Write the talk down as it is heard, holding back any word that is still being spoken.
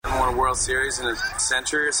World Series in a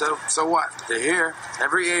century or so. So what? They're here.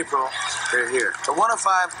 Every April, they're here. At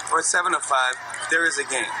 1:05 or 7:05, there is a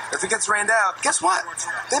game. If it gets rained out, guess what?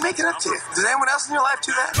 They make it up to you. Does anyone else in your life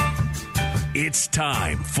do that? It's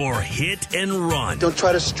time for Hit and Run. Don't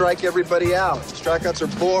try to strike everybody out. Strikeouts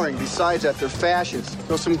are boring. Besides that, they're fascist.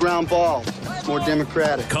 Throw some ground balls. It's more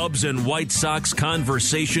democratic. Cubs and White Sox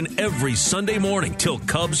conversation every Sunday morning till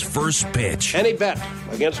Cubs' first pitch. Any bet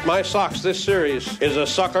against my Sox this series is a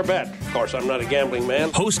sucker bet. Of course, I'm not a gambling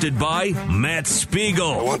man. Hosted by Matt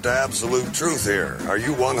Spiegel. I want the absolute truth here. Are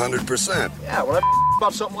you 100%? Yeah, when I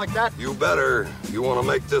about something like that, You better. You want to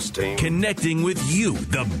make this team. Connecting with you,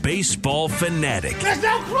 the baseball fanatic. There's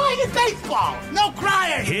no crying in baseball. No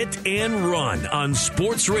crying. Hit and Run on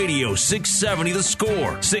Sports Radio 670 The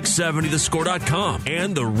Score, 670thescore.com,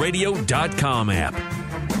 and the radio.com app.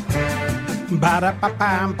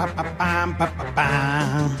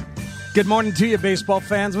 Good morning to you, baseball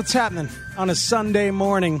fans. What's happening on a Sunday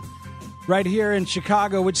morning right here in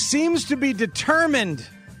Chicago, which seems to be determined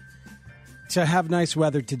to have nice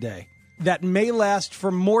weather today that may last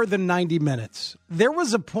for more than 90 minutes. There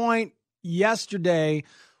was a point yesterday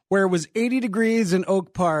where it was 80 degrees in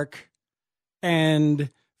Oak Park and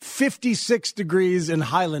 56 degrees in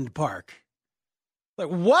Highland Park. Like,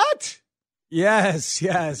 what? Yes.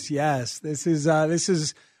 This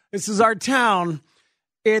is our town.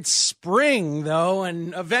 It's spring, though,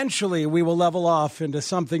 and eventually we will level off into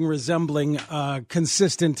something resembling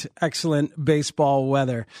consistent, excellent baseball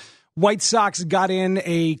weather. White Sox got in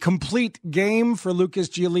a complete game for Lucas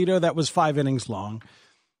Giolito that was 5 innings long.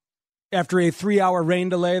 After a 3-hour rain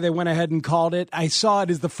delay, they went ahead and called it. I saw it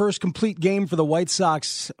as the first complete game for the White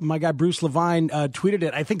Sox. My guy Bruce Levine tweeted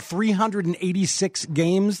it. I think 386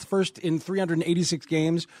 games, first in 386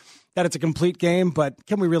 games, that it's a complete game. But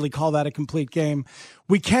can we really call that a complete game?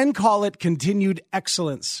 We can call it continued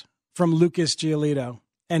excellence from Lucas Giolito.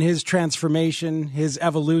 And his transformation, his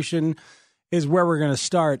evolution is where we're going to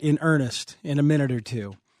start in earnest in a minute or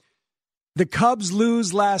two. The Cubs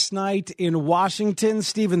lose last night in Washington.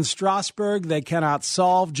 Steven Strasburg, they cannot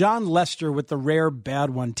solve. John Lester with the rare bad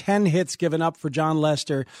one. 10 hits given up for John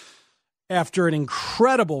Lester after an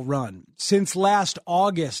incredible run. Since last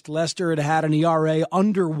August, Lester had an ERA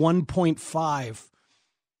under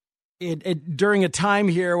 1.5. During a time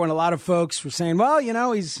here when a lot of folks were saying, well, you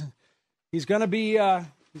know, he's going to be...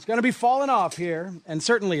 He's going to be falling off here, and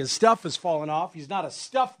certainly his stuff is falling off. He's not a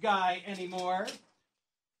stuff guy anymore.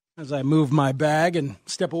 As I move my bag and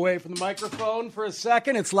step away from the microphone for a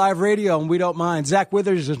second, it's live radio, and we don't mind. Zach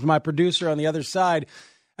Withers is my producer on the other side,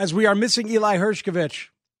 as we are missing Eli Hershkovich.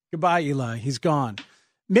 Goodbye, Eli. He's gone.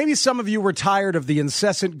 Maybe some of you were tired of the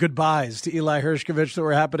incessant goodbyes to Eli Hershkovich that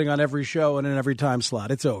were happening on every show and in every time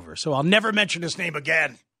slot. It's over, so I'll never mention his name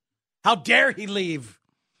again. How dare he leave?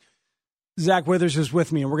 Zach Withers is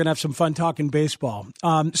with me, and we're going to have some fun talking baseball.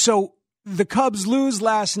 So the Cubs lose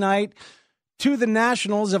last night to the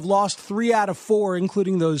Nationals, have lost 3 out of 4,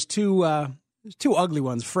 including those two ugly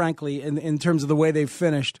ones, frankly, in terms of the way they've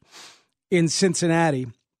finished in Cincinnati.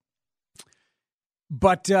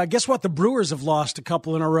 But guess what? The Brewers have lost a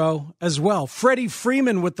couple in a row as well. Freddie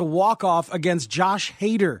Freeman with the walk-off against Josh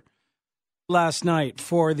Hader last night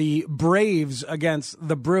for the Braves against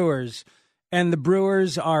the Brewers. And the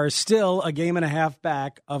Brewers are still a game and a half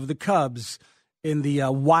back of the Cubs in the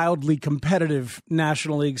wildly competitive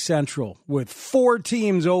National League Central with 4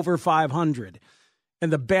 teams over 500.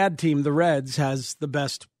 And the bad team, the Reds, has the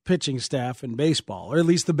best pitching staff in baseball, or at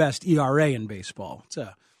least the best ERA in baseball. It's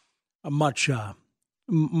a much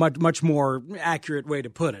more accurate way to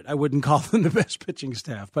put it. I wouldn't call them the best pitching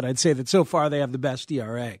staff, but I'd say that so far they have the best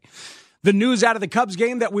ERA. The news out of the Cubs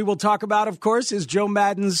game that we will talk about, of course, is Joe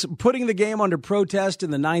Maddon's putting the game under protest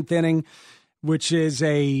in the 9th inning, which is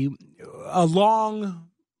a long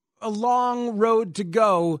road to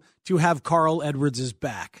go to have Carl Edwards'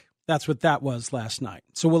 back. That's what that was last night.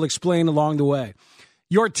 So we'll explain along the way.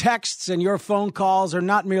 Your texts and your phone calls are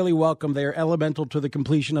not merely welcome. They are elemental to the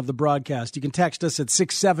completion of the broadcast. You can text us at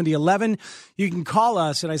 67011. You can call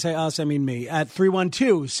us, and I say us, I mean me, at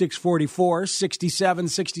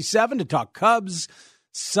 312-644-6767 to talk Cubs,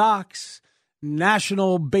 Sox,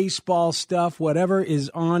 national baseball stuff, whatever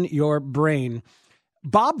is on your brain.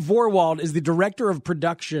 Bob Vorwald is the director of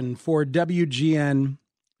production for WGN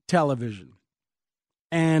Television.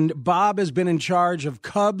 And Bob has been in charge of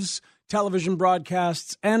Cubs television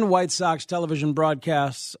broadcasts and White Sox television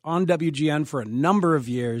broadcasts on WGN for a number of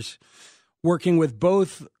years, working with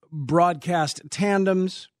both broadcast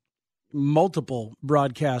tandems, multiple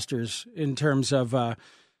broadcasters in terms of,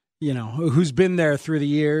 who's been there through the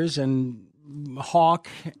years, and Hawk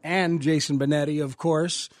and Jason Benetti, of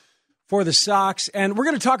course, for the Sox. And we're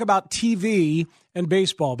going to talk about TV and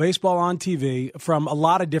baseball on TV from a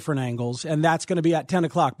lot of different angles. And that's going to be at 10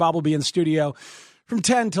 o'clock. Bob will be in studio from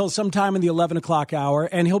 10 till sometime in the 11 o'clock hour,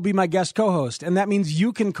 and he'll be my guest co-host. And that means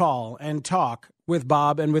you can call and talk with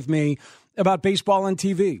Bob and with me about baseball on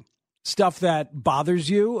TV. Stuff that bothers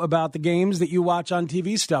you about the games that you watch on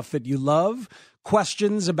TV, stuff that you love,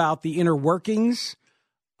 questions about the inner workings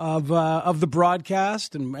of the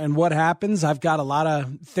broadcast and what happens. I've got a lot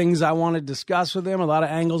of things I want to discuss with him, a lot of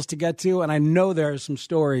angles to get to, and I know there are some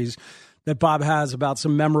stories that Bob has about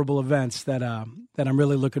some memorable events that I'm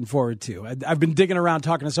really looking forward to. I've been digging around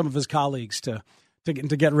talking to some of his colleagues to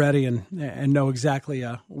get ready and know exactly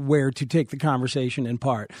where to take the conversation in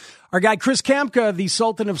part. Our guy Chris Kamka, the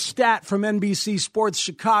Sultan of Stat from NBC Sports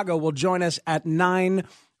Chicago, will join us at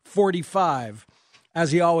 9:45,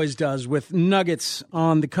 as he always does, with nuggets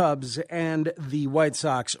on the Cubs and the White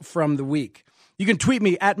Sox from the week. You can tweet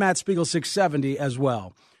me at MattSpiegel670 as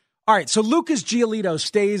well. All right, so Lucas Giolito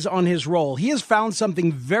stays on his role. He has found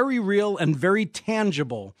something very real and very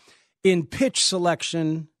tangible in pitch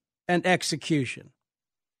selection and execution.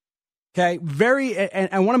 Okay, and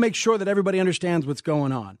I want to make sure that everybody understands what's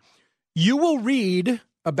going on. You will read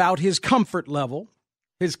about his comfort level,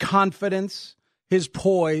 his confidence, his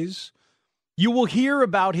poise. You will hear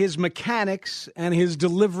about his mechanics and his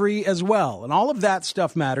delivery as well. And all of that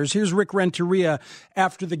stuff matters. Here's Rick Renteria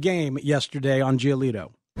after the game yesterday on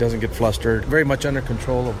Giolito. Doesn't get flustered, very much under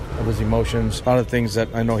control of his emotions. A lot of things that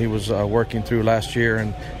I know he was working through last year.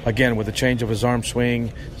 And again, with the change of his arm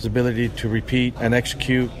swing, his ability to repeat and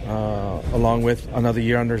execute, along with another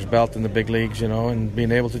year under his belt in the big leagues, and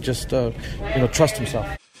being able to just, trust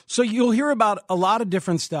himself. So you'll hear about a lot of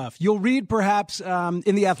different stuff. You'll read perhaps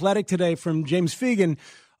in The Athletic today from James Fegan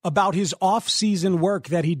about his off-season work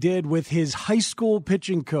that he did with his high school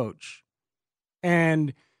pitching coach.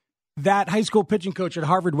 And that high school pitching coach at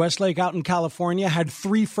Harvard Westlake out in California had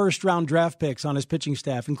 3 first-round draft picks on his pitching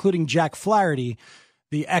staff, including Jack Flaherty,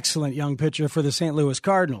 the excellent young pitcher for the St. Louis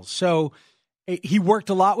Cardinals. So he worked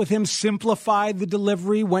a lot with him, simplified the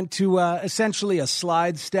delivery, went to essentially a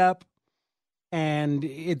slide step, and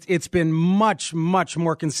it's been much, much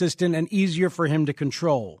more consistent and easier for him to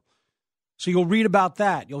control. So you'll read about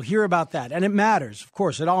that. You'll hear about that. And it matters. Of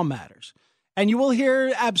course, it all matters. And you will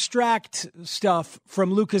hear abstract stuff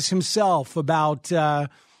from Lucas himself about, the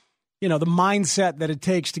mindset that it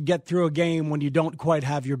takes to get through a game when you don't quite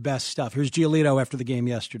have your best stuff. Here's Giolito after the game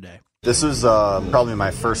yesterday. This was probably my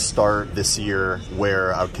first start this year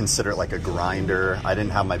where I would consider it like a grinder. I didn't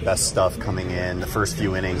have my best stuff coming in. The first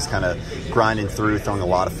few innings kind of grinding through, throwing a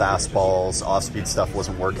lot of fastballs. Off-speed stuff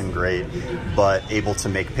wasn't working great, but able to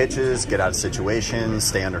make pitches, get out of situations,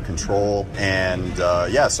 stay under control. And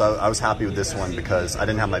so I was happy with this one because I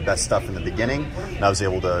didn't have my best stuff in the beginning, and I was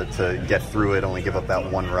able to get through it, only give up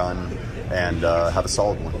that 1 run, and have a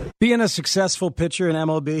solid one. Being a successful pitcher in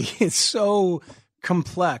MLB is so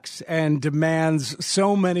complex and demands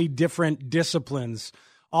so many different disciplines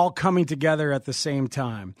all coming together at the same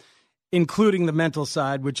time, including the mental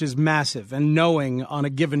side, which is massive, and knowing on a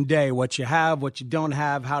given day what you have, what you don't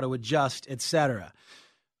have, how to adjust, etc.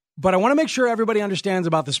 But I want to make sure everybody understands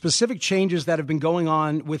about the specific changes that have been going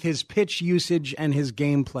on with his pitch usage and his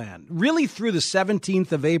game plan. Really through the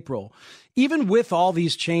 17th of April, even with all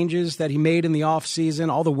these changes that he made in the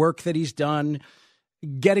offseason, all the work that he's done,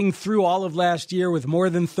 getting through all of last year with more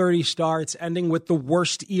than 30 starts, ending with the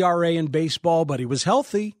worst ERA in baseball, but he was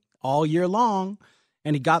healthy all year long,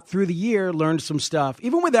 and he got through the year, learned some stuff.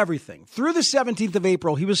 Even with everything, through the 17th of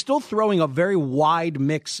April, he was still throwing a very wide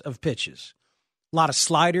mix of pitches. A lot of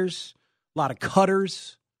sliders, a lot of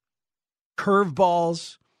cutters,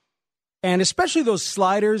 curveballs, and especially those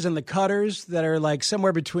sliders and the cutters that are like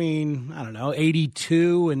somewhere between,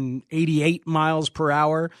 82 and 88 miles per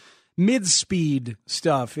hour. Mid-speed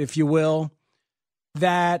stuff, if you will,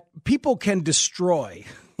 that people can destroy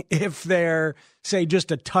if they're, say,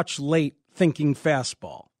 just a touch late thinking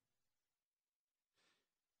fastball.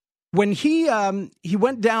 When he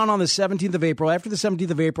went down on the 17th of April, after the 17th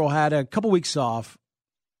of April, had a couple weeks off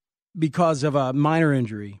because of a minor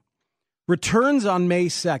injury, returns on May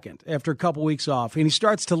 2nd after a couple weeks off, and he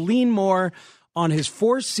starts to lean more on his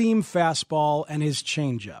four-seam fastball and his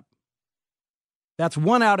changeup. That's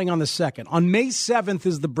one outing on the 2nd. On May 7th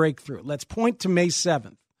is the breakthrough. Let's point to May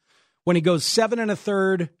 7th when he goes 7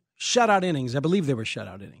 1/3 shutout innings. I believe they were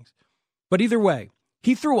shutout innings. But either way,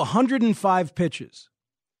 he threw 105 pitches.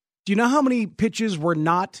 Do you know how many pitches were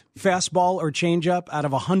not fastball or changeup out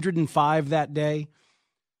of 105 that day?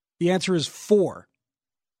 The answer is 4.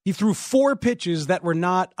 He threw 4 pitches that were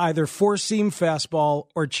not either four-seam fastball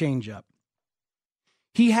or changeup.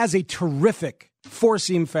 He has a terrific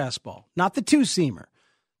four-seam fastball, not the two-seamer.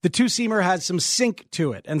 The two-seamer has some sink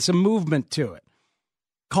to it and some movement to it.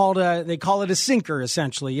 They call it a sinker,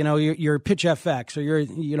 essentially. You know, your pitch FX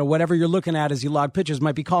or whatever you're looking at as you log pitches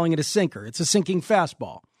might be calling it a sinker. It's a sinking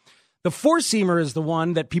fastball. The four-seamer is the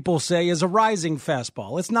one that people say is a rising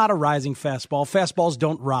fastball. It's not a rising fastball. Fastballs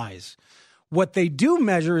don't rise. What they do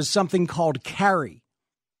measure is something called carry.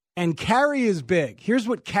 And carry is big. Here's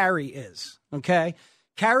what carry is, okay?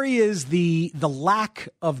 Carry is the lack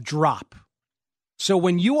of drop. So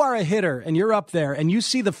when you are a hitter and you're up there and you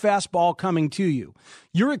see the fastball coming to you,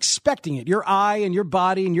 you're expecting it. Your eye and your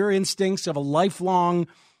body and your instincts of a lifelong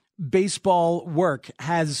baseball work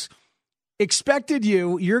has expected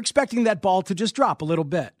you're expecting that ball to just drop a little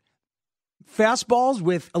bit. Fastballs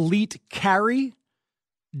with elite carry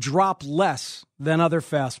drop less than other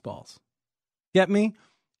fastballs. Get me?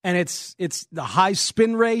 And it's the high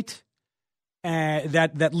spin rate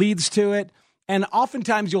that leads to it. And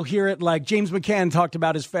oftentimes you'll hear it like James McCann talked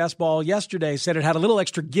about his fastball yesterday, said it had a little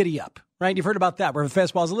extra giddy up, right? You've heard about that, where the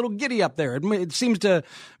fastball is a little giddy up there. It seems to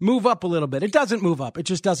move up a little bit. It doesn't move up. It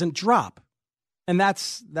just doesn't drop. And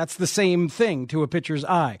that's the same thing to a pitcher's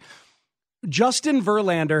eye. Justin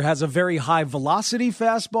Verlander has a very high velocity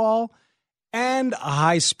fastball and a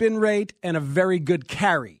high spin rate and a very good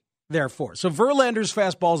carry, therefore. So Verlander's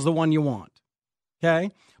fastball is the one you want,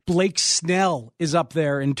 okay? Blake Snell is up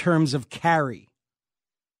there in terms of carry.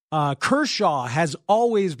 Kershaw has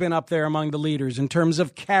always been up there among the leaders in terms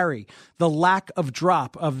of carry, the lack of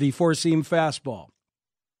drop of the four-seam fastball.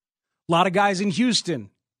 A lot of guys in Houston,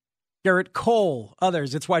 Garrett Cole,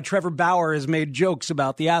 others. It's why Trevor Bauer has made jokes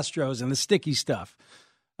about the Astros and the sticky stuff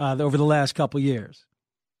over the last couple years.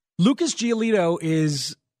 Lucas Giolito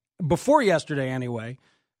is, before yesterday anyway,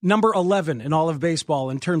 number 11 in all of baseball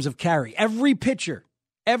in terms of carry. Every pitcher,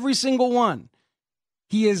 every single one,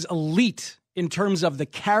 he is elite in terms of the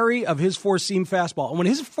carry of his four-seam fastball. And when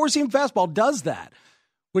his four-seam fastball does that,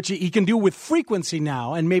 which he can do with frequency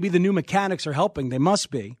now, and maybe the new mechanics are helping, they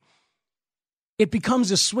must be, it becomes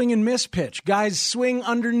a swing and miss pitch. Guys swing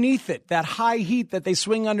underneath it, that high heat that they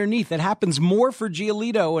swing underneath. It happens more for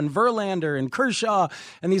Giolito and Verlander and Kershaw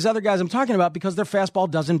and these other guys I'm talking about because their fastball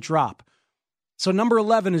doesn't drop. So number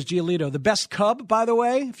 11 is Giolito. The best Cub, by the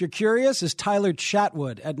way, if you're curious, is Tyler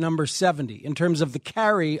Chatwood at number 70 in terms of the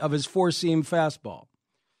carry of his four-seam fastball.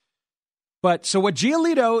 But so what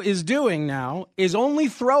Giolito is doing now is only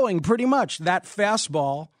throwing pretty much that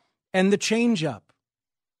fastball and the changeup.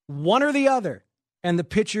 One or the other. And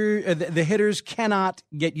the hitters cannot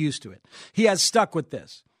get used to it. He has stuck with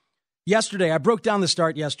this. Yesterday, I broke down the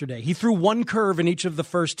start yesterday. He threw one curve in each of the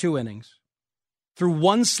first two innings. Threw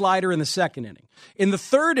one slider in the second inning. In the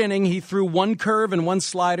third inning, he threw one curve and one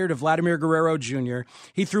slider to Vladimir Guerrero Jr.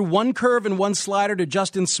 He threw one curve and one slider to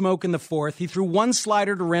Justin Smoke in the fourth. He threw one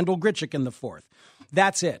slider to Randall Grichuk in the fourth.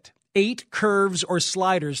 That's it. 8 curves or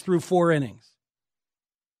sliders through 4 innings.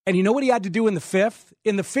 And you know what he had to do in the fifth?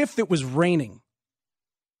 In the fifth, it was raining.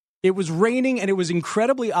 It was raining, and it was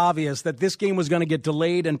incredibly obvious that this game was going to get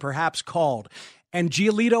delayed and perhaps called. And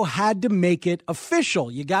Giolito had to make it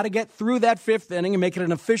official. You got to get through that fifth inning and make it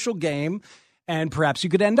an official game, and perhaps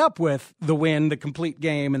you could end up with the win, the complete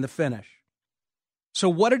game, and the finish. So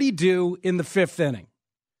what did he do in the fifth inning?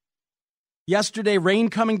 Yesterday, rain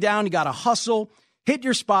coming down, you got to hustle, hit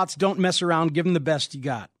your spots, don't mess around, give him the best you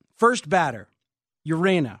got. First batter,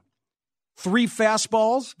 Urena. 3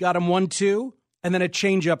 fastballs, got him 1-2, and then a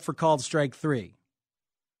changeup for called strike 3.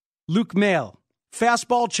 Luke Maile.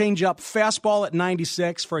 Fastball, changeup, fastball at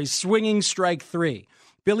 96 for a swinging strike 3.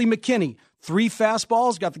 Billy McKinney, 3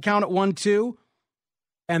 fastballs, got the count at 1-2.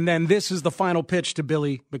 And then this is the final pitch to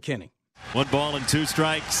Billy McKinney. 1 ball and 2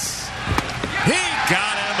 strikes. He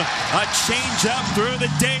got him. A changeup through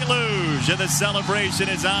the deluge. And the celebration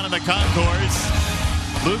is on in the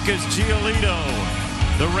concourse. Lucas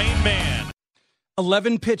Giolito, the Rain Man.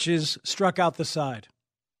 11 pitches struck out the side.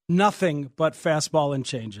 Nothing but fastball and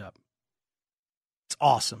changeup. It's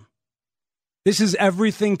awesome. This is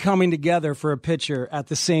everything coming together for a pitcher at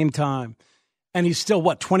the same time. And he's still,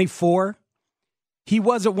 24? He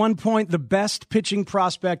was at one point the best pitching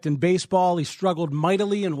prospect in baseball. He struggled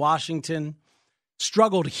mightily in Washington,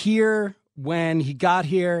 struggled here when he got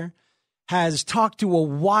here, has talked to a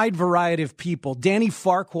wide variety of people. Danny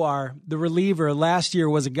Farquhar, the reliever last year,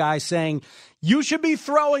 was a guy saying, you should be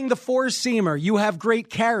throwing the four-seamer. You have great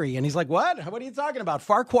carry. And he's like, what? What are you talking about?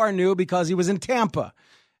 Farquhar knew because he was in Tampa.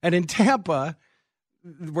 And in Tampa,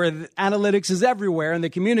 where the analytics is everywhere and they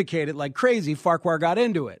communicate it like crazy, Farquhar got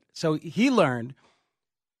into it. So he learned.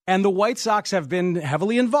 And the White Sox have been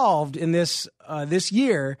heavily involved in this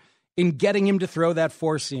year in getting him to throw that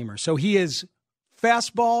four-seamer. So he is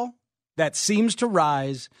fastball that seems to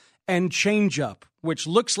rise and changeup, which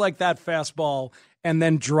looks like that fastball and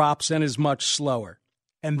then drops and is much slower.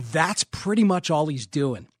 And that's pretty much all he's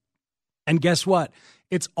doing. And guess what?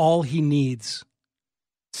 It's all he needs.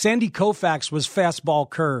 Sandy Koufax was fastball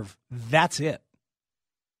curve. That's it.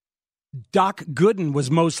 Doc Gooden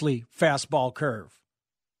was mostly fastball curve.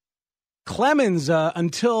 Clemens,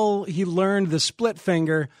 until he learned the split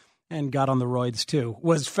finger and got on the roids too,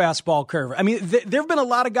 was fastball curve. I mean, there have been a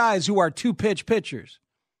lot of guys who are two-pitch pitchers.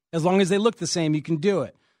 As long as they look the same, you can do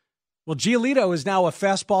it. Well, Giolito is now a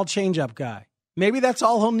fastball changeup guy. Maybe that's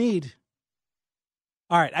all he'll need.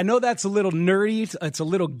 All right, I know that's a little nerdy. It's a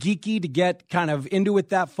little geeky to get kind of into it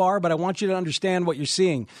that far, but I want you to understand what you're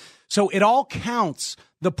seeing. So it all counts.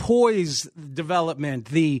 The poise development,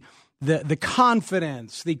 the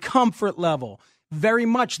confidence, the comfort level, very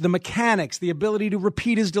much the mechanics, the ability to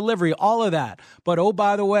repeat his delivery, all of that. But oh,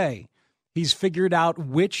 by the way, he's figured out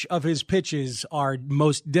which of his pitches are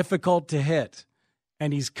most difficult to hit,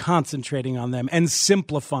 and he's concentrating on them and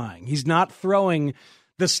simplifying. He's not throwing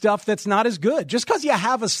the stuff that's not as good. Just because you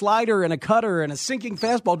have a slider and a cutter and a sinking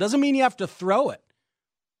fastball doesn't mean you have to throw it.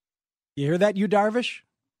 You hear that, Yu Darvish?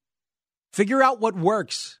 Figure out what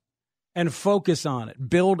works and focus on it.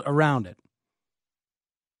 Build around it.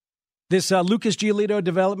 This Lucas Giolito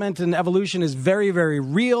development and evolution is very, very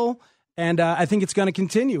real, and I think it's going to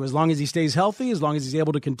continue as long as he stays healthy, as long as he's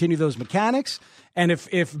able to continue those mechanics. And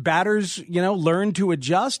if batters, learn to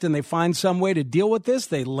adjust and they find some way to deal with this,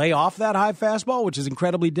 they lay off that high fastball, which is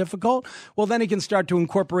incredibly difficult, well, then he can start to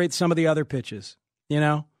incorporate some of the other pitches,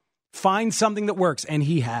 Find something that works, and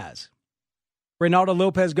he has. Reynaldo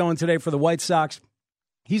Lopez going today for the White Sox.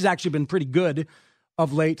 He's actually been pretty good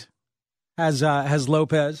of late, has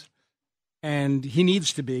Lopez. And he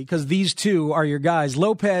needs to be, because these two are your guys.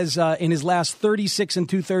 Lopez, in his last 36 and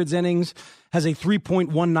two-thirds innings, has a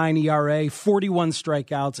 3.19 ERA, 41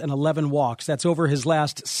 strikeouts, and 11 walks. That's over his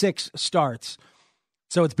last 6 starts.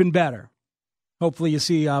 So it's been better. Hopefully you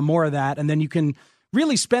see more of that. And then you can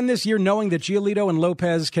really spend this year knowing that Giolito and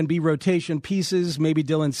Lopez can be rotation pieces, maybe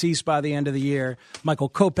Dylan Cease by the end of the year. Michael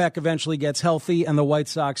Kopech eventually gets healthy, and the White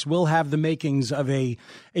Sox will have the makings of a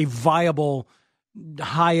viable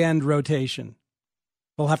high-end rotation.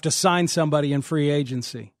 They'll have to sign somebody in free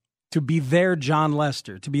agency to be their John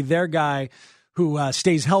Lester, to be their guy who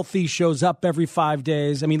stays healthy, shows up every 5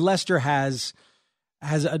 days. I mean, Lester has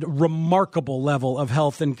a remarkable level of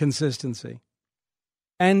health and consistency.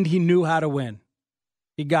 And he knew how to win.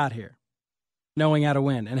 He got here knowing how to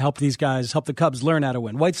win and help these guys, help the Cubs learn how to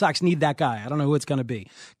win. White Sox need that guy. I don't know who it's going to be.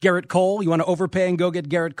 Garrett Cole, you want to overpay and go get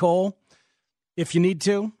Garrett Cole? If you need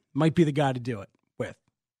to, might be the guy to do it.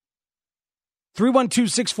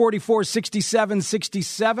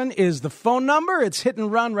 312-644-6767 is the phone number. It's Hit and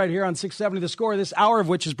Run right here on 670 The Score. This hour of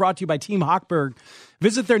which is brought to you by Team Hochberg.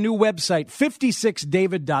 Visit their new website,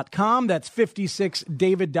 56david.com. That's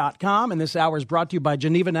 56david.com. And this hour is brought to you by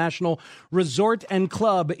Geneva National Resort and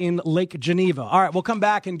Club in Lake Geneva. All right, we'll come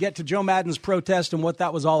back and get to Joe Maddon's protest and what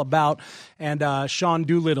that was all about, and Sean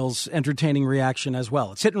Doolittle's entertaining reaction as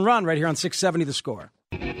well. It's Hit and Run right here on 670 The Score.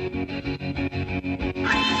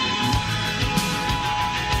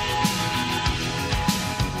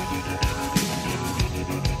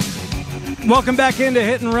 Welcome back into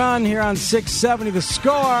Hit and Run here on 670 The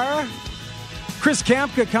Score. Chris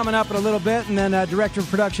Kampka coming up in a little bit, and then Director of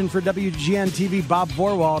Production for WGN-TV, Bob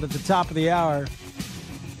Vorwald, at the top of the hour.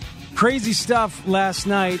 Crazy stuff last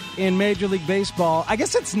night in Major League Baseball. I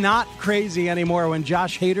guess it's not crazy anymore when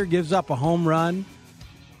Josh Hader gives up a home run.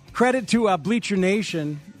 Credit to Bleacher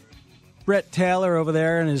Nation, Brett Taylor over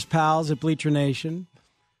there and his pals at Bleacher Nation,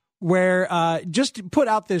 where just put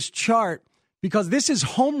out this chart, because this is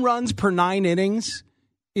home runs per 9 innings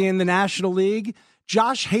in the National League.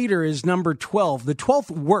 Josh Hader is number 12, the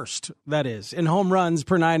 12th worst, that is, in home runs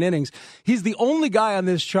per 9 innings. He's the only guy on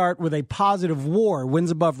this chart with a positive WAR,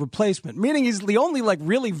 wins above replacement, meaning he's the only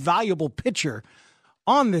really valuable pitcher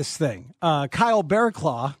on this thing. Kyle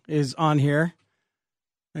Barraclough is on here,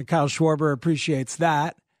 and Kyle Schwarber appreciates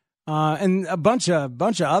that, and a bunch of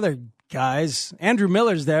other guys. Andrew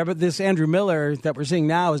Miller's there, but this Andrew Miller that we're seeing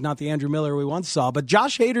now is not the Andrew Miller we once saw, but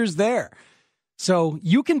Josh Hader's there. So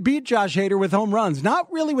you can beat Josh Hader with home runs,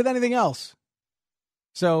 not really with anything else.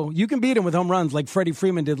 So you can beat him with home runs like Freddie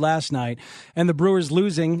Freeman did last night. And the Brewers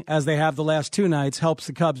losing, as they have the last 2 nights, helps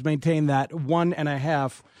the Cubs maintain that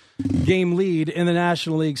 1.5 game lead in the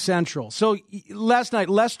National League Central. So last night,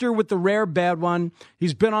 Lester with the rare bad one.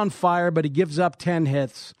 He's been on fire, but he gives up 10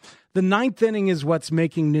 hits. The ninth inning is what's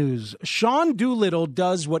making news. Sean Doolittle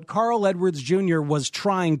does what Carl Edwards Jr. was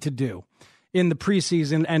trying to do in the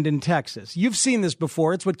preseason and in Texas. You've seen this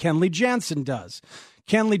before. It's what Kenley Jansen does.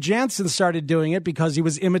 Kenley Jansen started doing it because he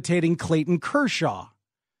was imitating Clayton Kershaw.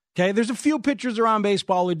 Okay, there's a few pitchers around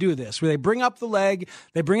baseball who do this, where they bring up the leg,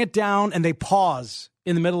 they bring it down, and they pause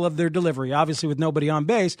in the middle of their delivery, obviously with nobody on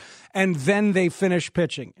base, and then they finish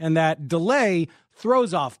pitching. And that delay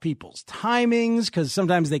throws off people's timings because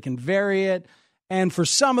sometimes they can vary it. And for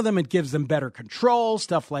some of them, it gives them better control,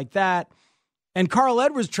 stuff like that. And Carl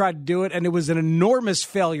Edwards tried to do it, and it was an enormous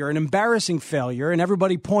failure, an embarrassing failure. And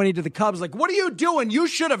everybody pointed to the Cubs like, what are you doing? You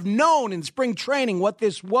should have known in spring training what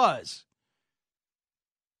this was.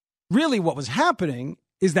 Really, what was happening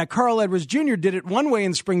is that Carl Edwards Jr. did it one way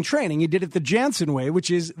in spring training. He did it the Jansen way, which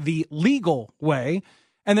is the legal way.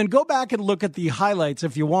 And then go back and look at the highlights,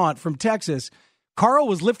 if you want, from Texas. Carl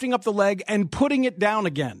was lifting up the leg and putting it down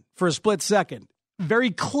again for a split second.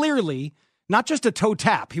 Very clearly, not just a toe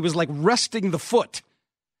tap. He was like resting the foot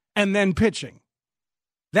and then pitching.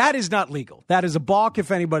 That is not legal. That is a balk if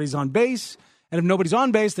anybody's on base. And if nobody's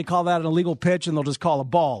on base, they call that an illegal pitch, and they'll just call a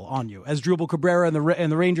ball on you. As Drupal Cabrera and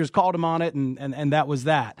the Rangers called him on it, and that was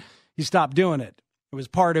that. He stopped doing it. It was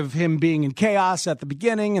part of him being in chaos at the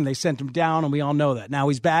beginning, and they sent him down, and we all know that. Now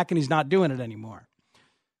he's back, and he's not doing it anymore.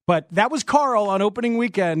 But that was Carl on opening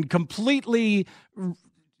weekend, completely,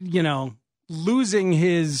 losing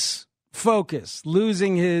his focus,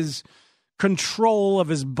 losing his control of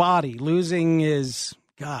his body, losing his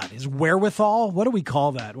wherewithal. What do we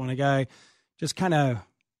call that when a guy just kind of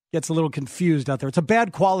gets a little confused out there? It's a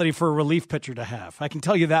bad quality for a relief pitcher to have. I can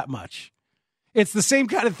tell you that much. It's the same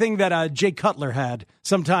kind of thing that Jay Cutler had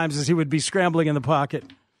sometimes as he would be scrambling in the pocket.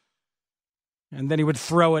 And then he would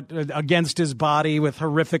throw it against his body with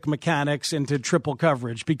horrific mechanics into triple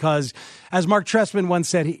coverage because, as Mark Trestman once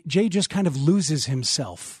said, Jay just kind of loses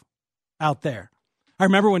himself out there. I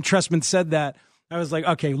remember when Trestman said that, I was like,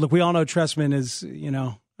 okay, look, we all know Trestman is,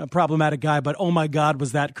 a problematic guy, but oh my God,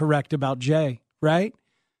 was that correct about Jay, right?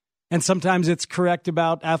 And sometimes it's correct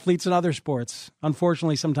about athletes in other sports.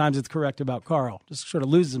 Unfortunately, sometimes it's correct about Carl. Just sort of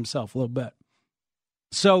loses himself a little bit.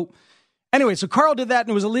 So anyway, so Carl did that and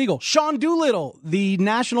it was illegal. Sean Doolittle, the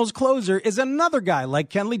Nationals closer, is another guy like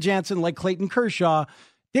Kenley Jansen, like Clayton Kershaw.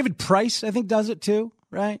 David Price, I think, does it too,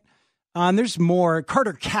 right? And there's more.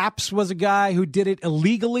 Carter Capps was a guy who did it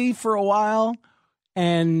illegally for a while,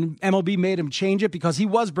 and MLB made him change it because he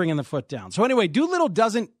was bringing the foot down. So anyway, Doolittle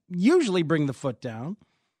doesn't usually bring the foot down,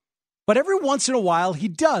 but every once in a while he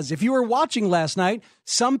does. If you were watching last night,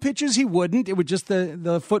 some pitches he wouldn't. It would just,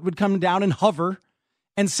 the foot would come down and hover.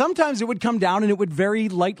 And sometimes it would come down and it would very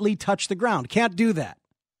lightly touch the ground. Can't do that.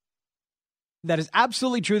 That is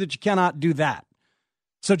absolutely true that you cannot do that.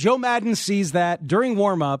 So Joe Maddon sees that during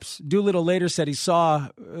warmups. Doolittle later said he saw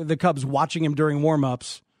the Cubs watching him during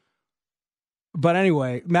warmups. But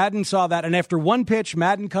anyway, Maddon saw that. And after one pitch,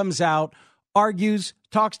 Maddon comes out, argues,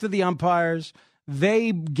 talks to the umpires.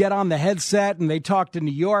 They get on the headset and they talk to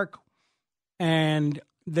New York. And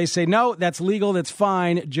they say, no, that's legal. That's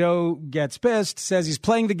fine. Joe gets pissed, says he's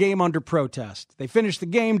playing the game under protest. They finish the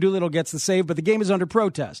game. Doolittle gets the save, but the game is under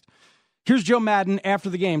protest. Here's Joe Maddon after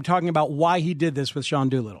the game talking about why he did this with Sean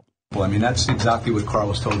Doolittle. Well, I mean, that's exactly what Carl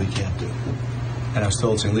was told he can't do. And I was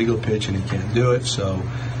told it's an illegal pitch and he can't do it. So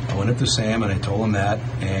I went up to Sam and I told him that.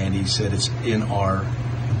 And he said, it's in our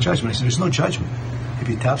judgment. I said, there's no judgment. If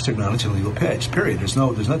he taps the ground, it's an illegal pitch, period. There's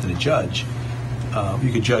nothing to judge.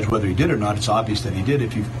 You could judge whether he did or not. It's obvious that he did.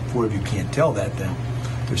 If four of you can't tell that, then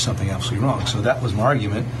there's something absolutely wrong. So that was my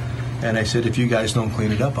argument. And I said, if you guys don't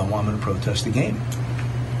clean it up, I want them to protest the game.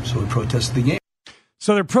 So we protested the game.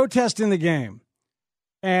 So they're protesting the game.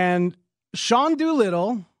 And Sean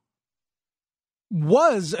Doolittle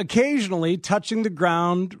was occasionally touching the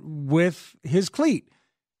ground with his cleat.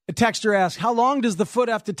 A texter asked, how long does the foot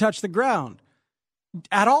have to touch the ground?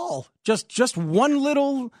 At all. Just one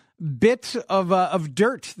little bit of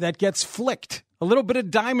dirt that gets flicked. A little bit of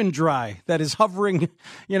diamond dry that is hovering,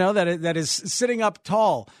 that is sitting up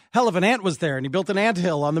tall. Hell, if an ant was there and he built an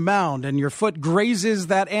anthill on the mound and your foot grazes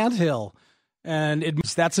that anthill, and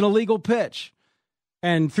that's an illegal pitch.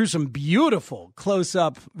 And through some beautiful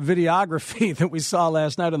close-up videography that we saw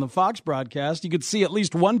last night on the Fox broadcast, you could see at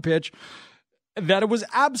least one pitch that it was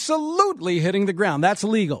absolutely hitting the ground. That's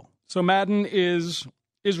illegal. So Maddon is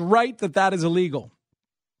right that is illegal.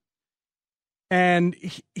 And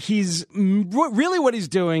he's really what he's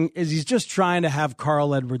doing is he's just trying to have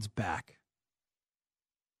Carl Edwards back.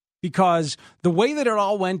 Because the way that it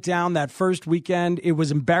all went down that first weekend, it was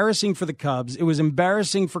embarrassing for the Cubs. It was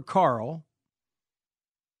embarrassing for Carl.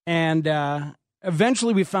 And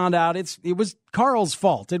Eventually we found out it was Carl's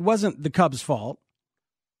fault. It wasn't the Cubs' fault.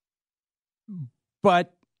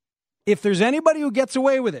 But if there's anybody who gets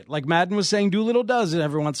away with it, like Madden was saying Doolittle does it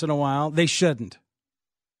every once in a while, they shouldn't.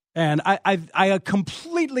 And I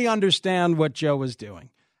completely understand what Joe was doing.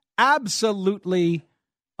 Absolutely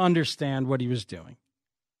understand what he was doing.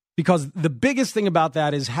 Because the biggest thing about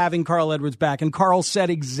that is having Carl Edwards back. And Carl said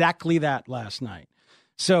exactly that last night.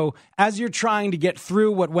 So as you're trying to get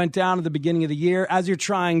through what went down at the beginning of the year, as you're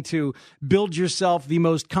trying to build yourself the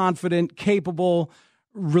most confident, capable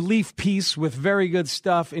relief piece with very good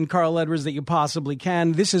stuff in Carl Edwards that you possibly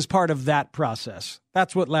can, this is part of that process.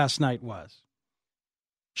 That's what last night was.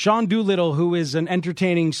 Sean Doolittle, who is an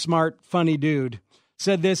entertaining, smart, funny dude,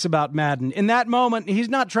 said this about Madden. In that moment, he's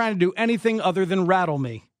not trying to do anything other than rattle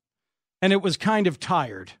me. And it was kind of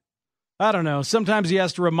tired. I don't know. Sometimes he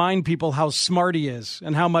has to remind people how smart he is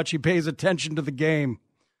and how much he pays attention to the game.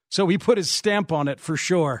 So he put his stamp on it for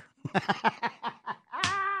sure.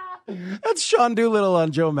 That's Sean Doolittle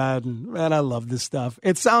on Joe Madden. Man, I love this stuff.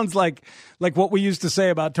 It sounds like what we used to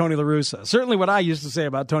say about Tony La Russa. Certainly what I used to say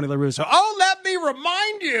about Tony La Russa. Oh, let me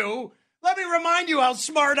remind you how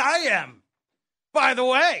smart I am. By the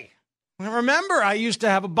way, remember, I used to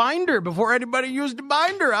have a binder before anybody used a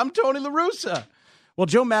binder. I'm Tony La Russa. Well,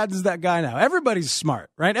 Joe Madden's that guy now. Everybody's smart,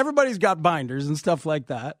 right? Everybody's got binders and stuff like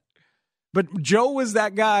that. But Joe was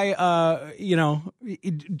that guy,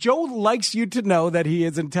 Joe likes you to know that he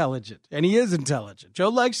is intelligent, and he is intelligent. Joe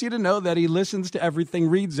likes you to know that he listens to everything,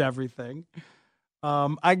 reads everything.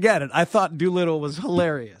 I get it. I thought Doolittle was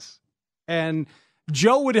hilarious. And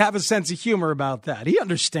Joe would have a sense of humor about that. He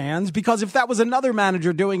understands, because if that was another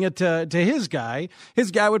manager doing it to his guy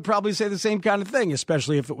would probably say the same kind of thing,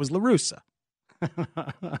 especially if it was La Russa.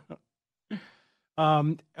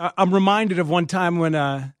 I'm reminded of one time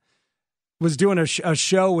when was doing a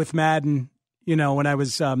show with Madden, when I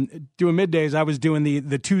was doing middays. I was doing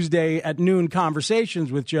the Tuesday at noon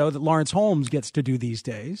conversations with Joe that Lawrence Holmes gets to do these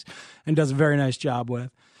days and does a very nice job with.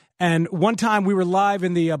 And one time we were live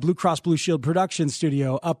in the Blue Cross Blue Shield production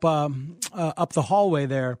studio up the hallway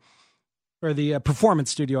there, or the performance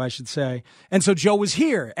studio, I should say. And so Joe was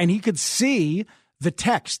here, and he could see the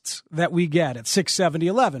texts that we get at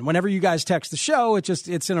 67011. Whenever you guys text the show,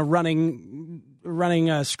 it's in a running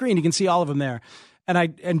screen. You can see all of them there.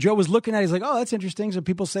 And Joe was looking at it. He's like, oh, that's interesting. So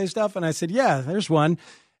people say stuff. And I said, yeah, there's one.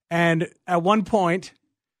 And at one point,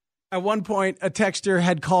 a texter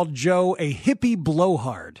had called Joe a hippie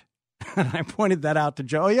blowhard. And I pointed that out to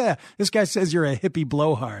Joe. Oh, yeah, this guy says you're a hippie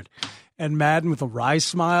blowhard. And Madden, with a wry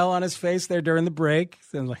smile on his face there during the break,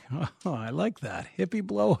 I was like, oh, I like that. Hippie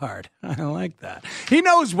blowhard. I like that. He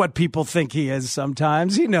knows what people think he is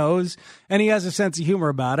sometimes. He knows. And he has a sense of humor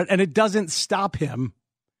about it. And it doesn't stop him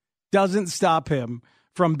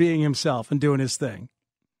from being himself and doing his thing.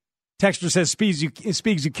 Texter says, Speaks,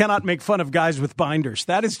 you cannot make fun of guys with binders.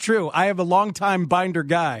 That is true. I have a longtime binder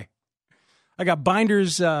guy. I got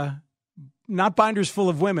binders, not binders full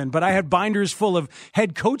of women, but I had binders full of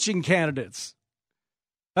head coaching candidates.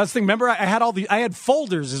 That's the thing. Remember, I had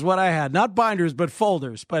folders is what I had. Not binders, but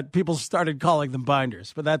folders. But people started calling them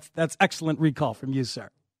binders. But that's excellent recall from you, sir.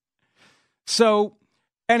 So,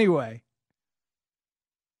 anyway,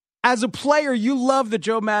 as a player, you love that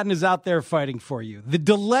Joe Madden is out there fighting for you. The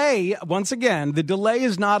delay, once again,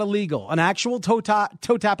 is not illegal. An actual toe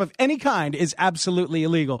tap of any kind is absolutely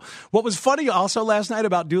illegal. What was funny also last night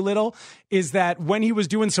about Doolittle is that when he was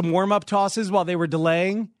doing some warm-up tosses while they were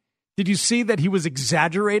delaying, did you see that he was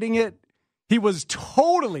exaggerating it? He was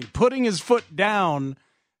totally putting his foot down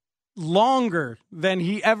longer than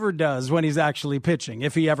he ever does when he's actually pitching,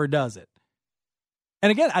 if he ever does it.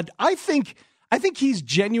 And again, I think he's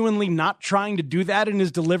genuinely not trying to do that in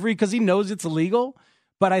his delivery because he knows it's illegal.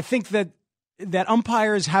 But I think that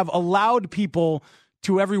umpires have allowed people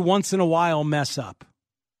to every once in a while mess up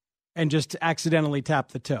and just accidentally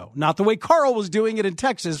tap the toe. Not the way Carl was doing it in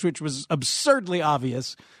Texas, which was absurdly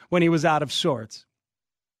obvious when he was out of sorts.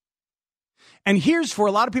 And here's, for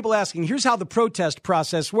a lot of people asking, here's how the protest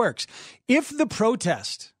process works. If the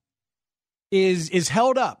protest is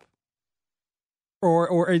held up,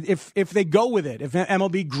 or if they go with it, if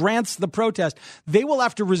MLB grants the protest, they will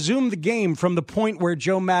have to resume the game from the point where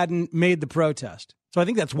Joe Madden made the protest. So I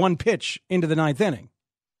think that's one pitch into the ninth inning,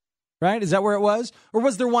 right? Is that where it was? Or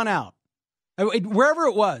was there one out? Wherever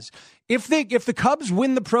it was. If the Cubs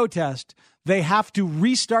win the protest, they have to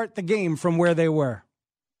restart the game from where they were.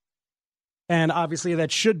 And obviously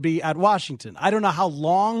that should be at Washington. I don't know how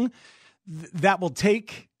long that will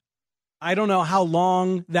take. I don't know how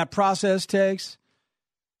long that process takes.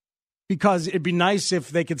 because it'd be nice if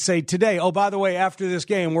they could say today, oh, by the way, after this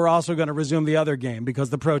game, we're also going to resume the other game because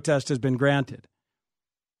the protest has been granted.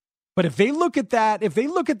 But if they look at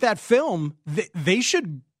that film, they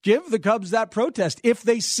should give the Cubs that protest if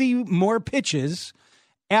they see more pitches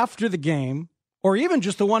after the game, or even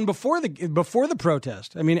just the one before the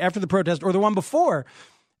protest. I mean, after the protest or the one before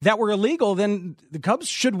that were illegal, then the Cubs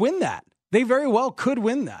should win that. They very well could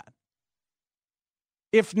win that.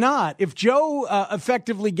 If not, if Joe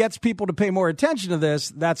effectively gets people to pay more attention to this,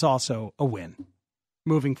 that's also a win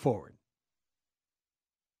moving forward.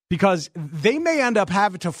 Because they may end up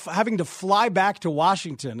having to fly back to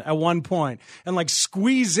Washington at one point and like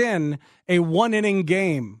squeeze in a one-inning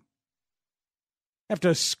game. Have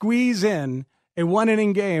to squeeze in a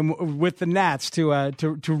one-inning game with the Nats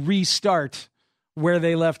to restart where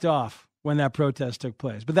they left off when that protest took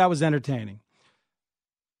place. But that was entertaining.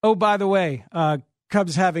 Oh, by the way,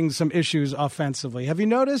 Cubs having some issues offensively. Have you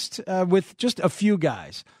noticed with just a few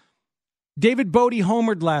guys? David Bodie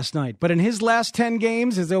homered last night, but in his last 10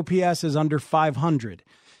 games, his OPS is under 500.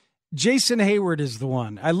 Jason Hayward is the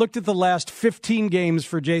one. I looked at the last 15 games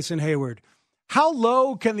for Jason Hayward. How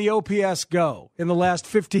low can the OPS go in the last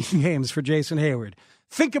 15 games for Jason Hayward?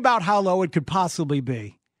 Think about how low it could possibly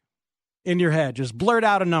be in your head. Just blurt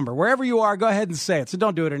out a number. Wherever you are, go ahead and say it. So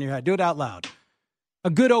don't do it in your head. Do it out loud. A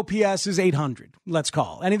good OPS is 800, let's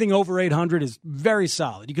call. Anything over 800 is very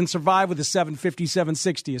solid. You can survive with a 750,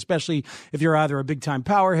 760, especially if you're either a big-time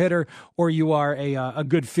power hitter or you are a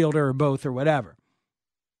good fielder or both or whatever,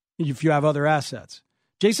 if you have other assets.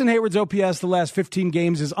 Jason Hayward's OPS the last 15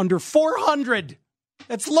 games is under 400.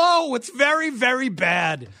 That's low. It's very, very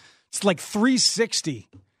bad. It's like 360.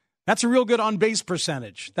 That's a real good on-base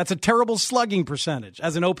percentage. That's a terrible slugging percentage.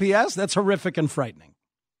 As an OPS, that's horrific and frightening.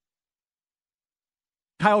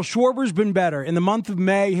 Kyle Schwarber's been better. In the month of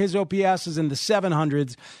May, his OPS is in the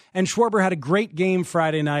 700s, and Schwarber had a great game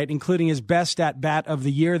Friday night, including his best at-bat of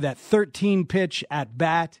the year, that 13-pitch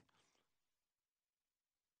at-bat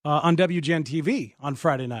on WGN-TV on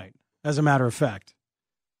Friday night, as a matter of fact.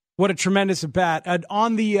 What a tremendous at-bat.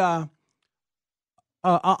 On the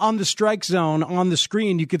strike zone, on the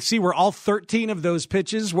screen, you could see where all 13 of those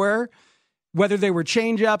pitches were. Whether they were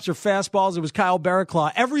changeups or fastballs, it was Kyle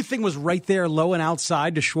Barraclough. Everything was right there, low and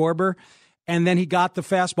outside to Schwarber, and then he got the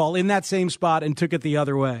fastball in that same spot and took it the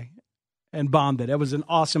other way and bombed it. It was an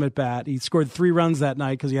awesome at-bat. He scored 3 runs that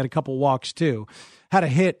night because he had a couple walks, too. Had a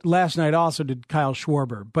hit last night also to Kyle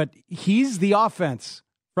Schwarber. But he's the offense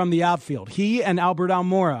from the outfield. He and Albert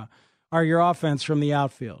Almora are your offense from the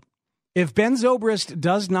outfield. If Ben Zobrist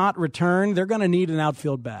does not return, they're going to need an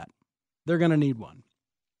outfield bat. They're going to need one.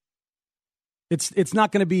 It's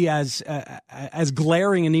not going to be as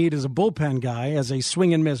glaring a need as a bullpen guy, as a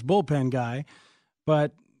swing and miss bullpen guy.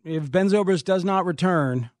 But if Ben Zobrist does not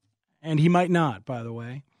return, and he might not, by the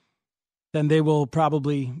way, then they will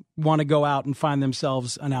probably want to go out and find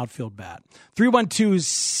themselves an outfield bat.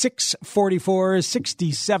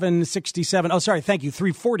 312-644-6767. Oh, sorry, thank you.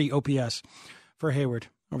 340 OPS for Hayward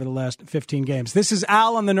over the last 15 games. This is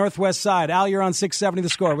Al on the Northwest side. Al, you're on 670 The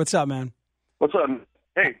Score. What's up, man? What's up?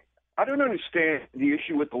 Hey, I don't understand the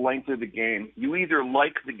issue with the length of the game. You either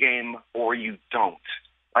like the game or you don't.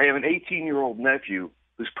 I have an 18-year-old nephew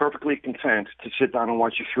who's perfectly content to sit down and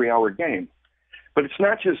watch a 3-hour game. But it's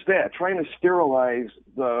not just that. Trying to sterilize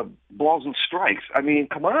the balls and strikes. I mean,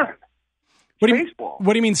 come on. Baseball.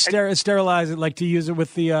 What do you mean sterilize it? Like to use it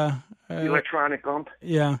with the electronic ump?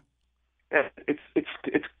 Yeah.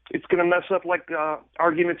 It's going to mess up like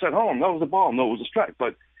arguments at home. No, it was a ball. No, it was a strike.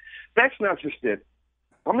 But that's not just it.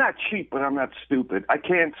 I'm not cheap, but I'm not stupid. I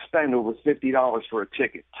can't spend over $50 for a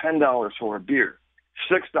ticket, $10 for a beer,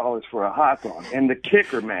 $6 for a hot dog, and the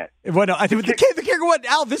kicker, Matt. What? No, the kicker. What?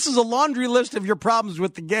 Al, this is a laundry list of your problems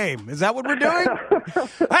with the game. Is that what we're doing?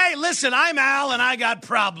 Hey, listen, I'm Al, and I got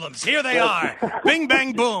problems. Here they are. Bing,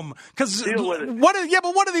 bang, boom. Because one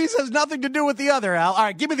of these has nothing to do with the other. Al, all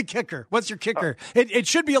right, give me the kicker. What's your kicker? It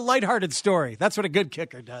should be a lighthearted story. That's what a good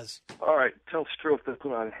kicker does. All right, tell Stroh to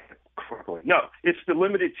put on. No, it's the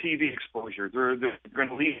limited TV exposure. They're going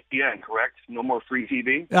to leave the end, correct? No more free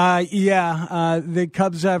TV? The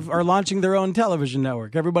Cubs are launching their own television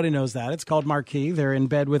network. Everybody knows that. It's called Marquee. They're in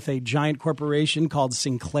bed with a giant corporation called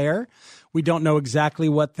Sinclair. We don't know exactly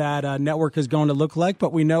what that network is going to look like,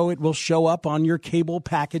 but we know it will show up on your cable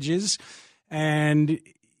packages. And,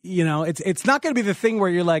 you know, it's not going to be the thing where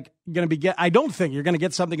you're like going to be I don't think you're going to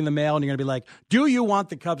get something in the mail and you're going to be like, do you want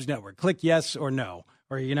the Cubs network? Click yes or no.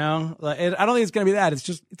 Or, you know, I don't think it's going to be that.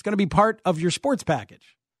 It's going to be part of your sports package.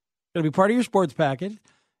 It's going to be part of your sports package,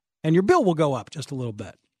 and your bill will go up just a little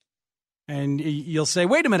bit. And you'll say,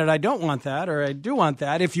 wait a minute, I don't want that, or I do want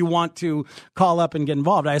that, if you want to call up and get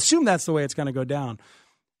involved. I assume that's the way it's going to go down.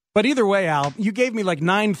 But either way, Al, you gave me like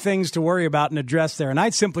 9 things to worry about and address there, and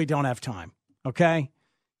I simply don't have time, okay?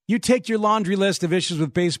 You take your laundry list of issues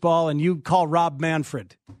with baseball and you call Rob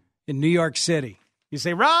Manfred in New York City. You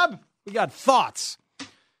say, Rob, we got thoughts.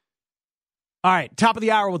 All right, top of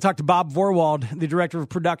the hour, we'll talk to Bob Vorwald, the director of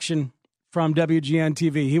production from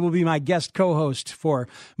WGN-TV. He will be my guest co-host for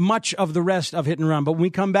much of the rest of Hit and Run. But when we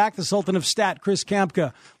come back, the Sultan of Stat, Chris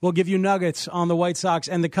Kampka, will give you nuggets on the White Sox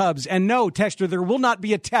and the Cubs. And no, Texter, there will not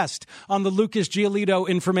be a test on the Lucas Giolito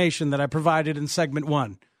information that I provided in segment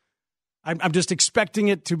 1. I'm just expecting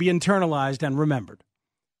it to be internalized and remembered.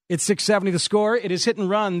 It's 670 The Score. It is Hit and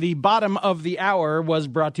Run. The bottom of the hour was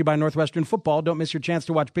brought to you by Northwestern Football. Don't miss your chance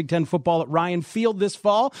to watch Big Ten football at Ryan Field this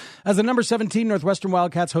fall as the number 17 Northwestern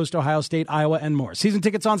Wildcats host Ohio State, Iowa, and more. Season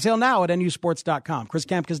tickets on sale now at nusports.com. Chris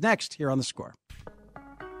Kampka's next here on The Score.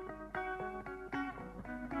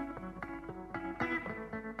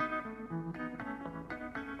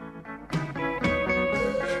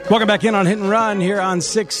 Welcome back in on Hit and Run here on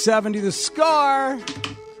 670 The Score.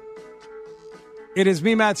 It is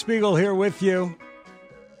me, Matt Spiegel, here with you,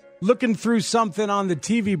 looking through something on the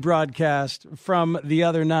TV broadcast from the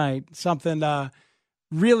other night, something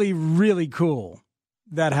really, really cool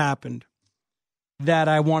that happened that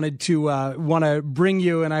I wanted to bring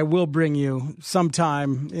you, and I will bring you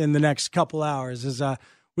sometime in the next couple hours as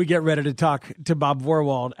we get ready to talk to Bob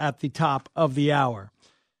Vorwald at the top of the hour.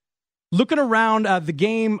 Looking around the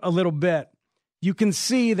game a little bit, you can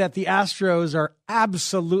see that the Astros are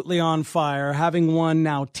absolutely on fire, having won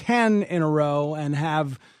now 10 in a row and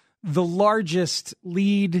have the largest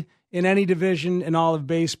lead in any division in all of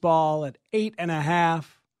baseball at 8.5,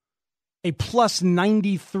 a plus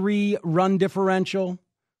 93 run differential,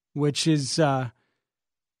 which is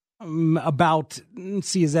about, let's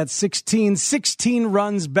see, is that 16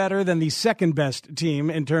 runs better than the second best team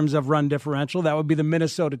in terms of run differential. That would be the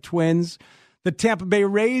Minnesota Twins. The Tampa Bay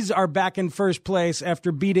Rays are back in first place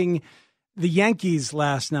after beating the Yankees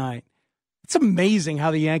last night. It's amazing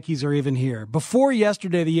how the Yankees are even here. Before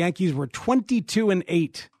yesterday, the Yankees were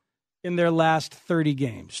 22-8 in their last 30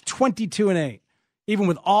 games. 22-8, even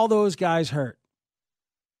with all those guys hurt.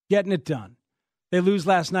 Getting it done. They lose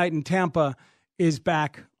last night, and Tampa is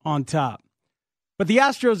back on top. But the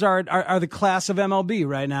Astros are the class of MLB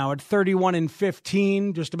right now at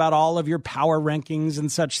 31-15. Just about all of your power rankings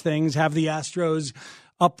and such things have the Astros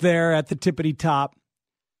up there at the tippity top.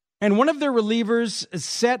 And one of their relievers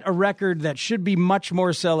set a record that should be much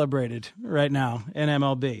more celebrated right now in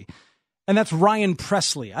MLB. And that's Ryan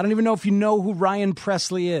Pressly. I don't even know if you know who Ryan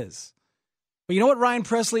Pressly is. But you know what Ryan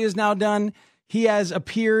Pressly has now done? He has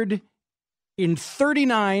appeared in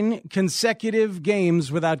 39 consecutive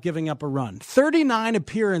games without giving up a run. 39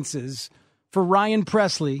 appearances for Ryan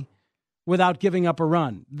Pressly without giving up a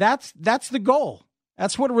run. That's the goal.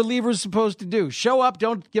 That's what a reliever is supposed to do. Show up,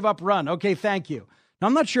 don't give up a run. Okay, thank you. Now,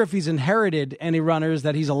 I'm not sure if he's inherited any runners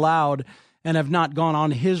that he's allowed and have not gone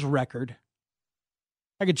on his record.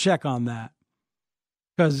 I could check on that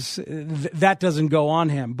because that doesn't go on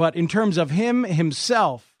him. But in terms of him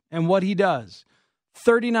himself and what he does,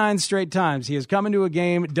 39 straight times he has come into a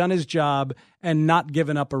game, done his job, and not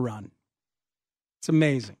given up a run. It's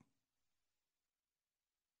amazing.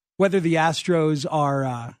 Whether the Astros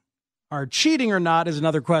are cheating or not is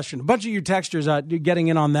another question. A bunch of you texters getting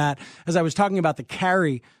in on that. As I was talking about the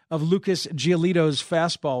carry of Lucas Giolito's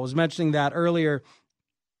fastball, I was mentioning that earlier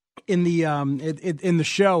in the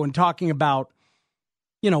show and talking about,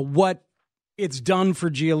 you know, what it's done for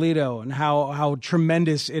Giolito and how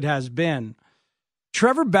tremendous it has been.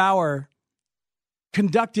 Trevor Bauer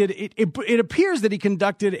conducted, it appears that he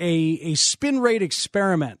conducted a spin rate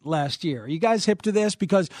experiment last year. Are you guys hip to this?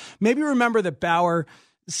 Because maybe remember that Bauer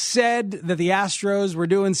said that the Astros were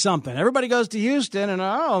doing something. Everybody goes to Houston and,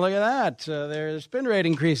 oh, look at that. Their spin rate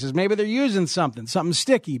increases. Maybe they're using something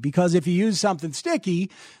sticky, because if you use something sticky,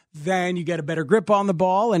 then you get a better grip on the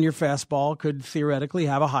ball and your fastball could theoretically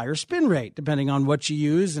have a higher spin rate, depending on what you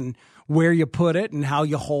use and where you put it and how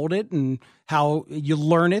you hold it and how you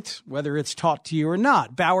learn it, whether it's taught to you or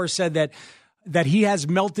not. Bauer said that he has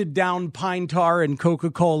melted down pine tar and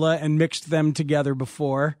Coca-Cola and mixed them together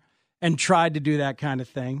before and tried to do that kind of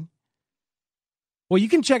thing. Well, you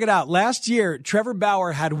can check it out. Last year, Trevor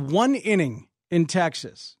Bauer had one inning in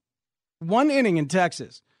Texas,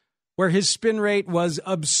 where his spin rate was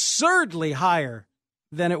absurdly higher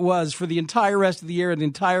than it was for the entire rest of the year and the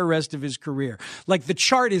entire rest of his career. Like, the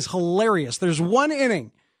chart is hilarious. There's one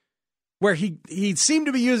inning where he seemed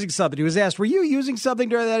to be using something. He was asked, were you using something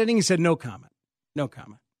during that inning? He said, no comment.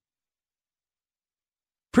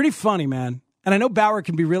 Pretty funny, man. And I know Bauer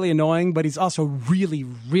can be really annoying, but he's also really,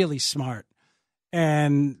 really smart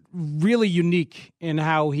and really unique in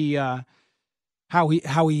how he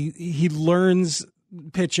learns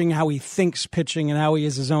pitching, how he thinks pitching, and how he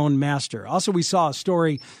is his own master. Also, we saw a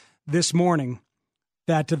story this morning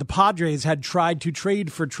that the Padres had tried to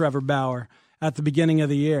trade for Trevor Bauer at the beginning of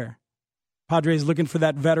the year. Padres looking for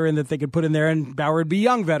that veteran that they could put in there, and Bauer would be a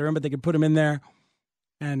young veteran, but they could put him in there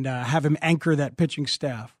and have him anchor that pitching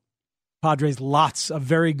staff. Padres, lots of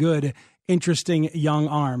very good, interesting young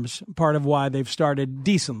arms, part of why they've started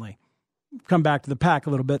decently. Come back to the pack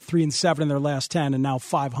a little bit, 3-7 in their last 10, and now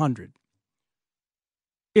 500.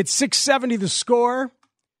 It's 670 The Score,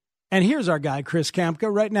 and here's our guy, Chris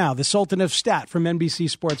Kamka, right now, the Sultan of Stat from NBC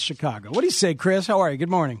Sports Chicago. What do you say, Chris? How are you? Good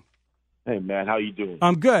morning. Hey, man, how you doing?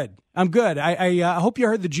 I'm good. I hope you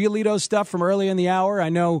heard the Giolito stuff from early in the hour. I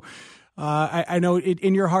know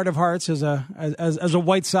in your heart of hearts, as a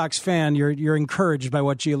White Sox fan, you're encouraged by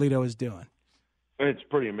what Giolito is doing. It's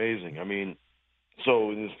pretty amazing. I mean,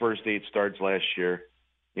 so in his first 8 starts last year,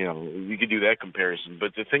 you could do that comparison.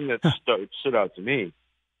 But the thing that stood out to me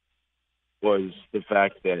was the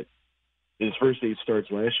fact that in his first 8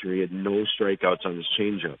 starts last year, he had no strikeouts on his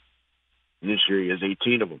changeup. And this year, he has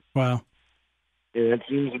 18 of them. Wow. And that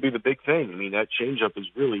seems to be the big thing. I mean, that changeup is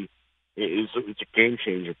really it's a game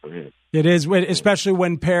changer for him. It is, especially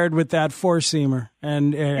when paired with that four-seamer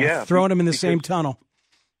and throwing him in the same tunnel.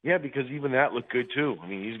 Yeah, because even that looked good, too. I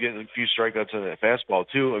mean, he's getting a few strikeouts on that fastball,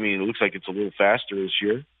 too. I mean, it looks like it's a little faster this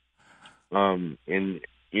year.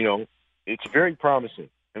 It's very promising.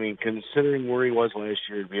 I mean, considering where he was last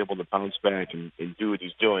year, to be able to bounce back and do what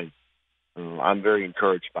he's doing, I'm very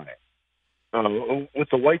encouraged by it. With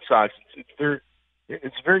the White Sox,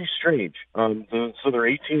 it's very strange. So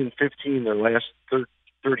they're 18-15 their last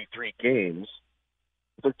 33 games.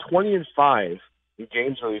 They're 20-5 in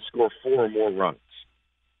games where they score 4 or more runs.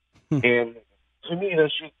 And to me,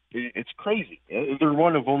 it's crazy. They're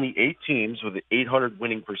one of only 8 teams with an 800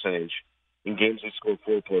 winning percentage in games they score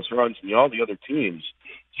 4+ runs. And all the other teams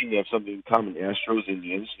seem to have something in common: Astros,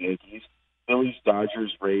 Indians, Yankees, Phillies,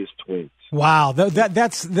 Dodgers, Rays, Twins. Wow, those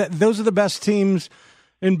are the best teams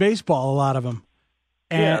in baseball. A lot of them.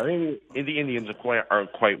 I mean, the Indians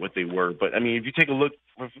aren't quite what they were, but I mean, if you take a look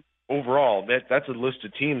overall, that's a list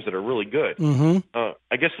of teams that are really good. Mm-hmm.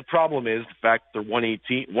 I guess the problem is the fact they're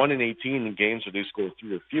 1-18 in games where they score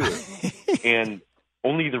 3 or fewer, and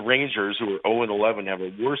only the Rangers, who are 0-11, have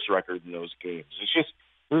a worse record in those games. It's just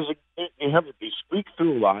they squeak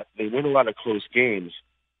through a lot, they win a lot of close games,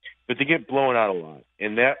 but they get blown out a lot,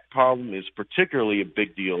 and that problem is particularly a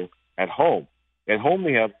big deal at home. At home,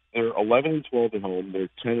 they're 11-12 at home. They're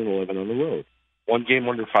 10-11 on the road. One game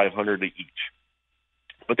under 500 each.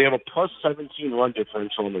 But they have a +17 run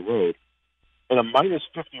differential on the road and a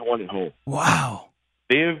 -51 at home. Wow.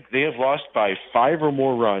 They have lost by 5 or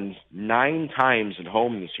more runs 9 times at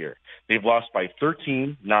home this year. They've lost by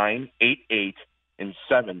 13, 9, 8, and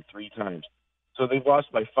 7 3 times. So they've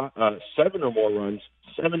lost by 7 or more runs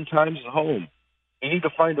 7 times at home. They need to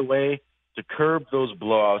find a way to curb those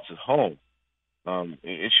blowouts at home.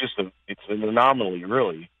 It's an anomaly,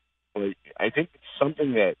 really. But I think it's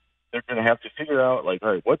something that they're going to have to figure out, like,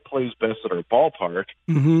 all right, what plays best at our ballpark,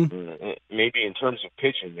 maybe in terms of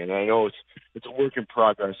pitching. And I know it's a work in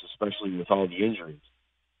progress, especially with all the injuries.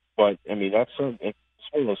 But, I mean, it's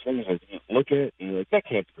one of those things that you look at and you're like, that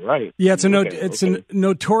can't be right. Yeah, it's a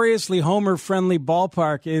notoriously homer-friendly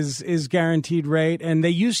ballpark is guaranteed rate, and they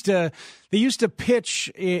used to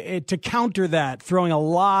pitch to counter that, throwing a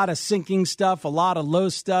lot of sinking stuff, a lot of low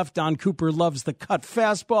stuff. Don Cooper loves the cut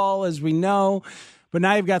fastball, as we know, but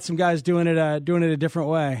now you've got some guys doing it a different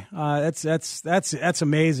way. That's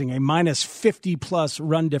amazing. A -50+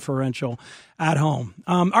 run differential at home.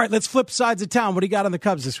 All right, let's flip sides of town. What do you got on the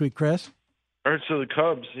Cubs this week, Chris? All right, so the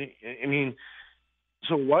Cubs, I mean,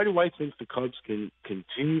 so why do I think the Cubs can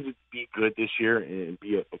continue to be good this year and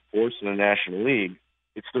be a force in the National League?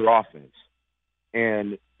 It's their offense.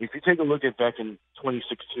 And if you take a look at back in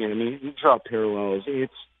 2016, I mean, you draw parallels.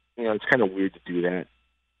 It's kind of weird to do that.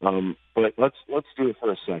 But let's do it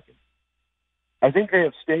for a second. I think they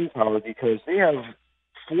have staying power because they have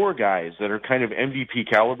 4 guys that are kind of MVP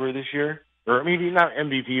caliber this year. Or maybe not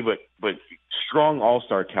MVP, but strong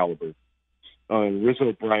all-star caliber.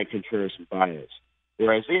 Rizzo, Bryant, Contreras, and Baez.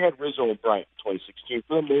 Whereas they had Rizzo and Bryant in 2016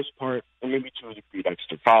 for the most part, and maybe to a degree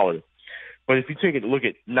Dexter Fowler. But if you take a look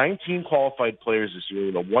at 19 qualified players this year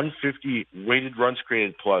with a 150 weighted runs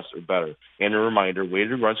created plus or better, and a reminder,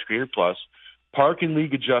 weighted runs created plus, park and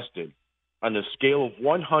league adjusted on the scale of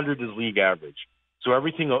 100 is league average. So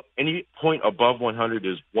everything, any point above 100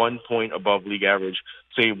 is 1 point above league average.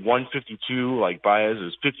 Say 152, like Baez,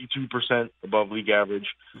 is 52% above league average.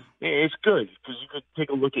 It's good because you could take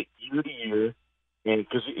a look at year to year, and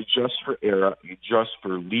because it adjusts for era, it adjusts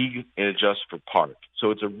for league, and it adjusts for park.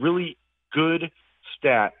 So it's a really good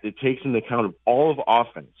stat that takes into account of all of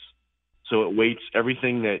offense. So it weights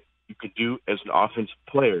everything that you could do as an offensive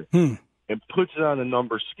player and puts it on a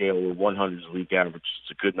number scale where 100 is league average.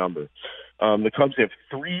 It's a good number. The Cubs have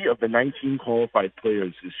 3 of the 19 qualified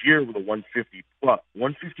players this year with a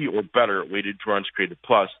 150 or better weighted runs created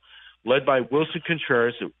plus, led by Wilson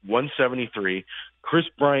Contreras at 173, Chris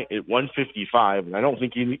Bryant at 155, and I don't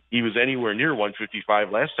think he was anywhere near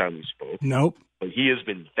 155 last time we spoke. Nope. But he has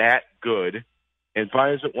been that good, and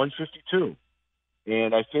Baez at 152.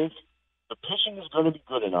 And I think the pitching is going to be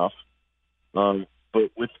good enough, but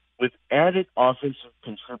with added offensive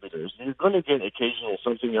contributors, you're going to get occasional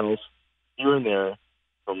something else here and there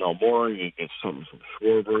from Almora. You get something from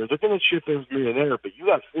Schwarber. They're going to chip in here and there, but you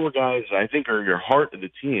got 4 guys that I think are your heart of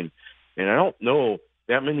the team. And I don't know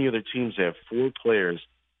that many other teams that have 4 players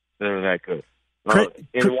that are that good.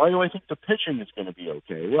 And why do I think the pitching is going to be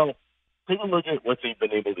okay? Well, take a look at what they've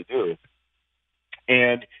been able to do.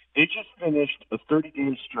 And they just finished a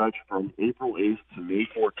 30-game stretch from April 8th to May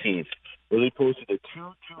 14th, where they posted a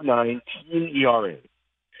 2.29 team ERA.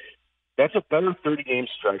 That's a better 30-game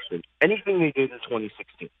stretch than anything they did in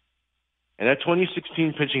 2016. And that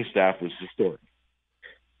 2016 pitching staff was historic.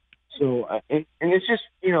 So, and it's just,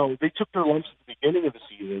 they took their lumps at the beginning of the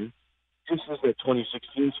season, just as that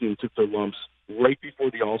 2016 team took their lumps right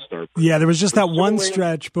before the All-Star break. Yeah, there was just that one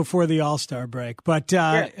stretch before the All-Star break. But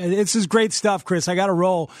this is great stuff, Chris. I got to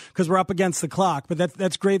roll because we're up against the clock. But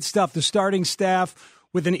that's great stuff. The starting staff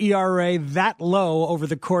with an ERA that low over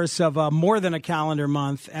the course of more than a calendar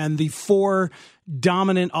month, and the 4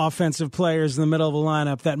 dominant offensive players in the middle of the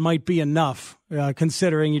lineup, that might be enough,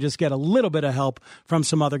 considering you just get a little bit of help from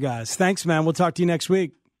some other guys. Thanks, man. We'll talk to you next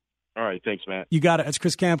week. All right. Thanks, Matt. You got it. It's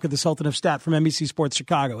Chris Kamka, the Sultan of Stat from NBC Sports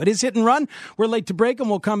Chicago. It is Hit and Run. We're late to break, and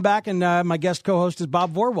we'll come back, and my guest co-host is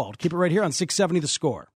Bob Vorwald. Keep it right here on 670 The Score.